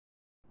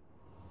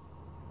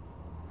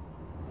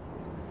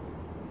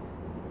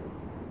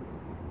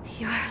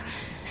You're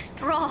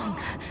strong.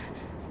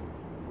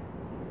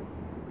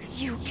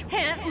 You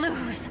can't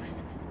lose.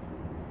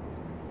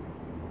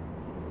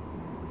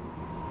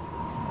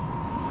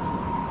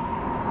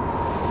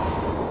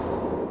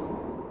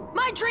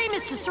 My dream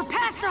is to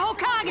surpass the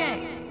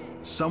Hokage!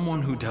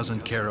 Someone who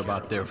doesn't care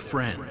about their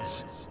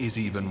friends is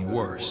even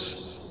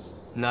worse.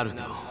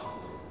 Naruto,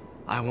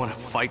 I want to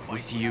fight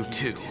with you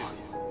too.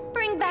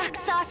 Bring back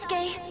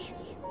Sasuke.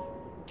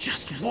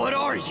 Just what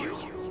are you?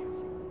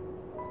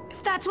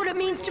 If that's what it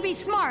means to be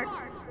smart,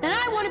 then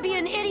I want to be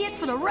an idiot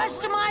for the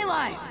rest of my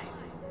life.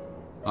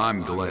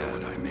 I'm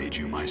glad I made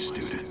you my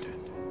student.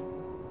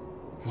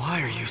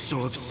 Why are you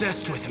so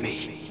obsessed with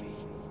me?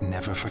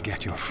 Never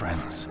forget your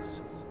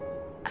friends.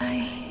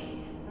 I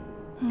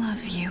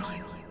love you.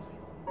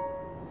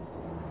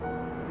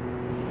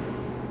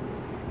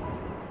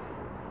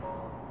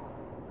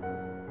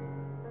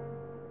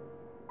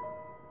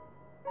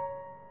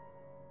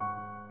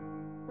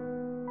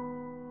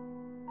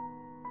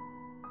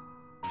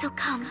 So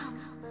come.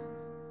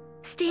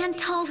 Stand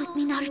tall with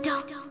me,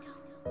 Naruto.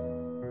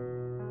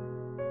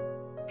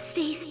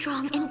 Stay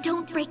strong and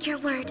don't break your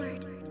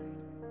word.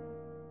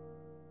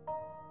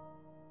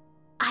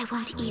 I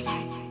won't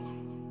either.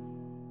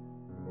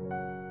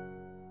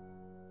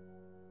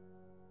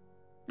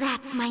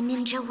 That's my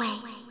ninja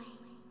way.